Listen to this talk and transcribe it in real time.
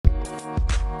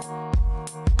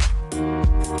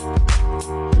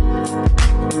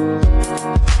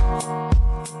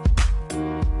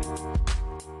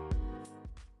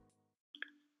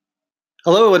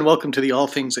Hello and welcome to the All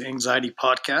Things Anxiety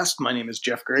podcast. My name is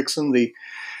Jeff Gregson, the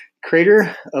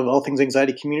creator of All Things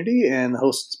Anxiety Community and the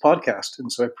host of this podcast.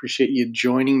 And so I appreciate you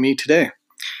joining me today.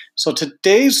 So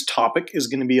today's topic is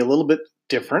going to be a little bit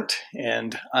different,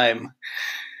 and I'm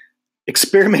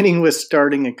experimenting with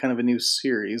starting a kind of a new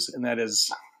series, and that is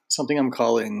something I'm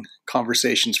calling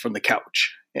Conversations from the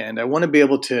Couch. And I want to be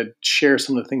able to share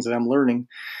some of the things that I'm learning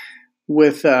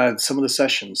with some of the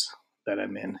sessions that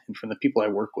I'm in and from the people I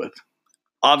work with.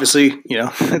 Obviously,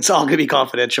 it's all going to be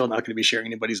confidential. I'm not going to be sharing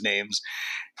anybody's names,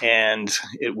 and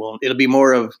it'll be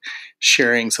more of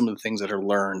sharing some of the things that are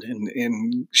learned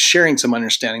and sharing some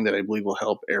understanding that I believe will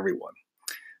help everyone.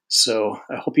 So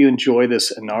I hope you enjoy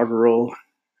this inaugural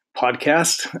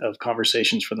podcast of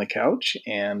Conversations from the Couch,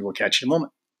 and we'll catch you in a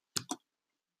moment.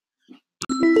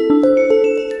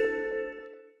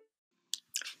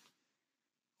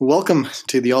 Welcome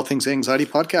to the All Things Anxiety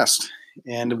podcast,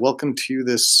 and welcome to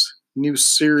this new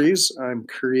series I'm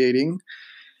creating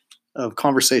of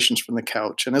Conversations from the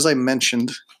Couch. And as I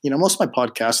mentioned, most of my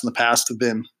podcasts in the past have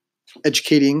been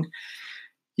educating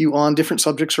you on different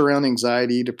subjects around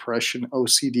anxiety, depression,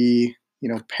 OCD,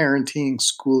 parenting,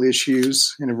 school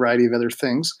issues, and a variety of other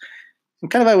things.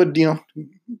 And I would,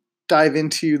 dive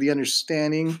into the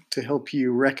understanding to help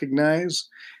you recognize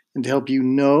and to help you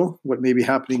know what may be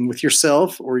happening with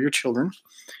yourself or your children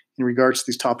in regards to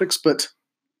these topics. But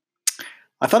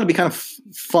I thought it'd be kind of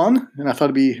fun, and I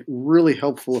thought it'd be really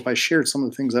helpful if I shared some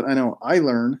of the things that I know I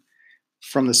learn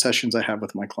from the sessions I have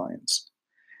with my clients.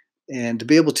 And to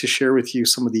be able to share with you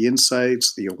some of the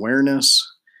insights, the awareness,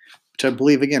 which I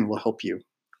believe, again, will help you.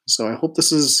 So I hope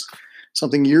this is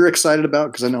something you're excited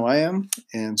about, because I know I am.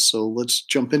 And so let's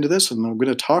jump into this, and I'm going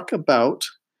to talk about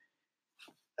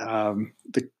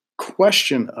the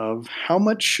question of how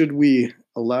much should we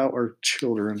allow our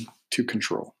children to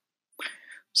control?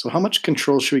 So how much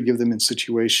control should we give them in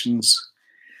situations,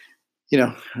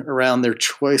 around their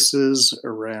choices,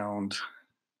 around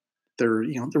their,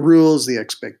 the rules, the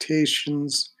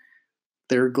expectations,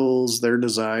 their goals, their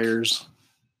desires,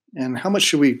 and how much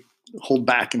should we hold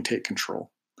back and take control?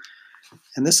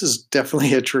 And this is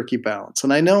definitely a tricky balance.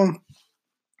 And I know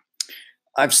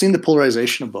I've seen the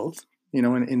polarization of both,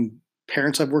 in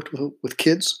parents I've worked with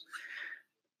kids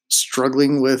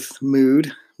struggling with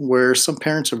mood, where some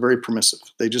parents are very permissive.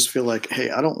 They just feel like,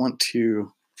 hey, I don't want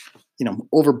to,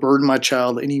 overburden my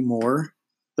child any more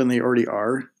than they already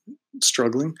are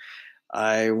struggling.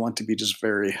 I want to be just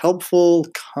very helpful,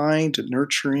 kind,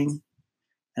 nurturing,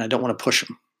 and I don't want to push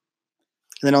them.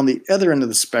 And then on the other end of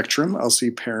the spectrum, I'll see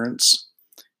parents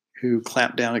who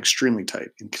clamp down extremely tight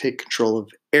and take control of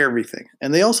everything.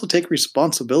 And they also take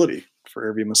responsibility for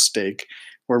every mistake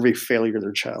or every failure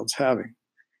their child's having.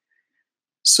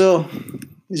 So,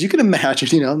 as you can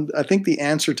imagine, I think the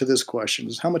answer to this question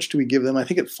is how much do we give them? I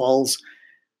think it falls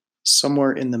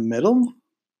somewhere in the middle.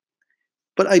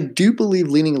 But I do believe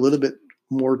leaning a little bit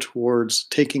more towards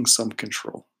taking some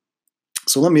control.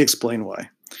 So let me explain why.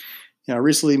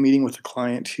 Recently meeting with a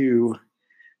client who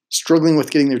struggling with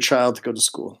getting their child to go to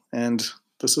school. And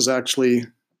this is actually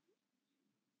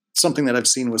something that I've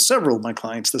seen with several of my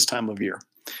clients this time of year.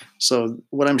 So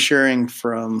what I'm sharing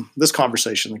from this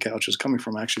conversation on the couch is coming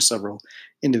from actually several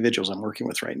individuals I'm working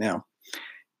with right now.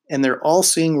 And they're all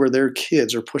seeing where their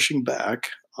kids are pushing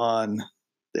back on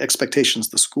the expectations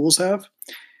the schools have,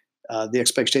 the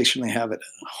expectation they have at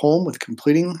home with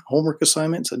completing homework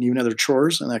assignments and even other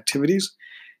chores and activities,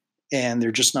 and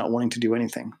they're just not wanting to do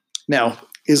anything. Now,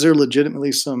 is there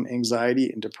legitimately some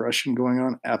anxiety and depression going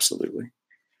on? Absolutely.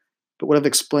 But what I've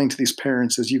explained to these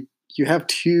parents is you have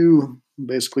two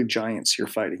basically giants you're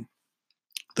fighting.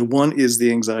 The one is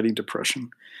the anxiety and depression,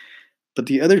 but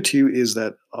the other two is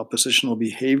that oppositional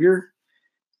behavior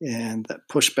and that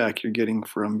pushback you're getting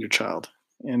from your child.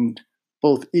 And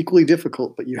both equally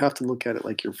difficult, but you have to look at it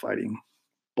like you're fighting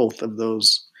both of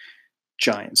those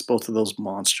giants, both of those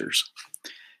monsters.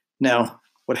 Now,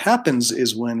 what happens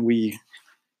is when we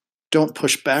don't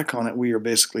push back on it, we are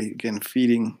basically, again,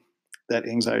 feeding that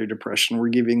anxiety, depression. We're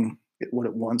giving it what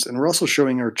it wants. And we're also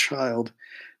showing our child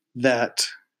that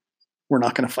we're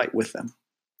not going to fight with them.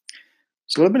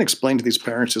 So what I've been explaining to these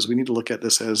parents is we need to look at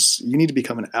this as you need to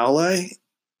become an ally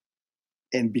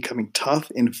and becoming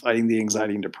tough in fighting the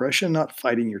anxiety and depression, not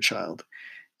fighting your child.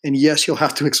 And yes, you'll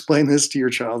have to explain this to your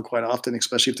child quite often,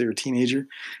 especially if they're a teenager,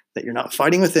 that you're not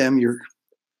fighting with them,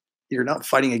 you're not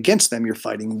fighting against them, you're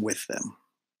fighting with them.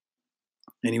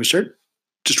 And you start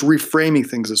just reframing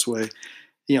things this way,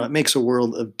 it makes a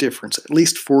world of difference, at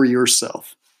least for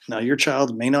yourself. Now, your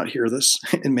child may not hear this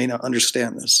and may not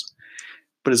understand this.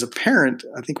 But as a parent,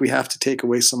 I think we have to take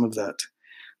away some of that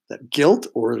that guilt,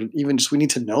 or even just we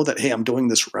need to know that, hey, I'm doing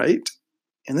this right.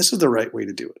 And this is the right way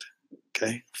to do it.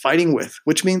 Okay. Fighting with,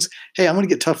 which means, hey, I'm going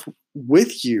to get tough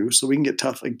with you so we can get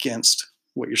tough against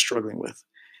what you're struggling with.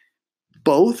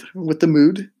 Both with the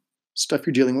mood stuff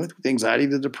you're dealing with anxiety,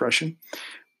 the depression,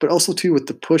 but also too with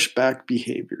the pushback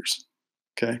behaviors.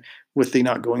 Okay. With the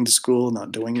not going to school,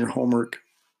 not doing your homework,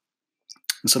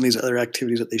 and some of these other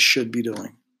activities that they should be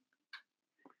doing.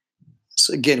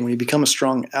 So again, when you become a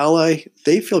strong ally,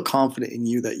 they feel confident in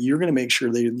you that you're going to make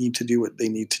sure they need to do what they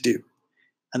need to do.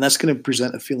 And that's going to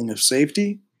present a feeling of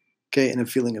safety, okay, and a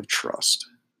feeling of trust.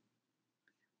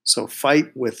 So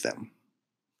fight with them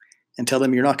and tell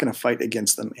them you're not going to fight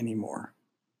against them anymore.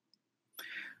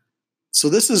 So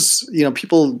this is,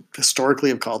 people historically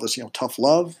have called this, tough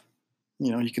love.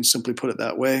 You can simply put it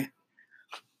that way.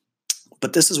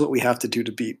 But this is what we have to do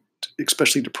to beat,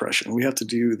 especially depression. We have to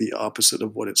do the opposite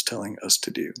of what it's telling us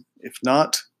to do. If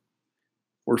not,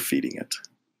 we're feeding it.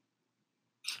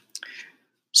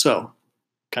 So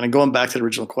kind of going back to the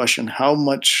original question, how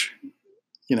much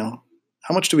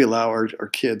do we allow our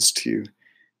kids to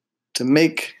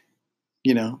make,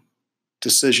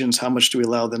 decisions? How much do we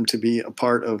allow them to be a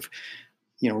part of,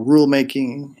 rule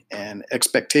making and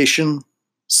expectation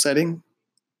setting?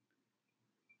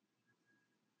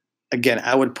 Again,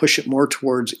 I would push it more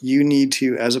towards you need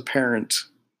to, as a parent,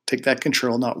 take that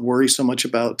control, not worry so much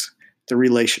about the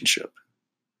relationship.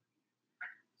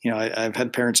 I've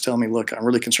had parents tell me, look, I'm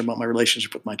really concerned about my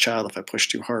relationship with my child if I push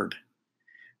too hard.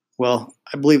 Well,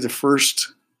 I believe the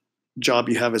first job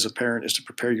you have as a parent is to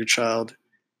prepare your child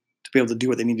to be able to do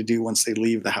what they need to do once they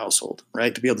leave the household,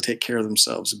 right? To be able to take care of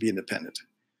themselves and be independent.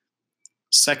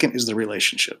 Second is the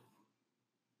relationship.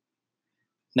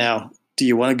 Now, do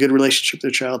you want a good relationship with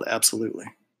your child? Absolutely.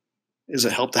 Does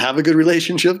it help to have a good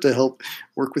relationship, to help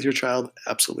work with your child?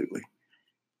 Absolutely.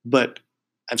 But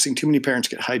I've seen too many parents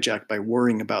get hijacked by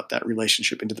worrying about that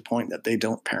relationship into the point that they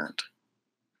don't parent.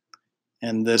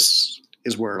 And this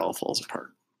is where it all falls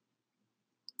apart.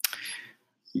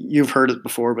 You've heard it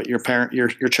before, but your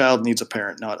child needs a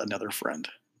parent, not another friend.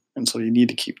 And so you need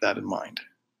to keep that in mind.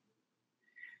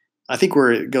 I think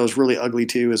where it goes really ugly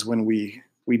too is when we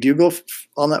do go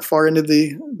on that far into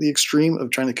the extreme of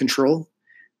trying to control.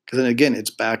 Because then again,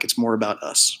 it's more about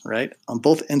us, right? On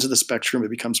both ends of the spectrum, it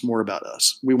becomes more about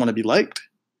us. We want to be liked,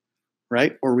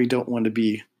 right? Or we don't want to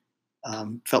be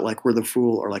felt like we're the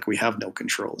fool or like we have no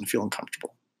control and feel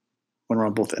uncomfortable when we're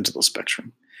on both ends of the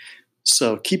spectrum.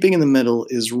 So keeping in the middle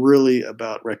is really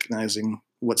about recognizing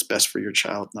what's best for your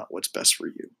child, not what's best for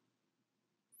you.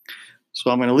 So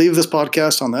I'm going to leave this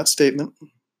podcast on that statement.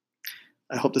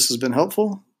 I hope this has been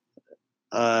helpful.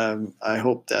 I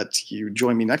hope that you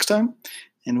join me next time,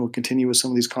 and we'll continue with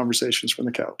some of these conversations from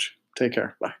the couch. Take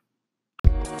care. Bye.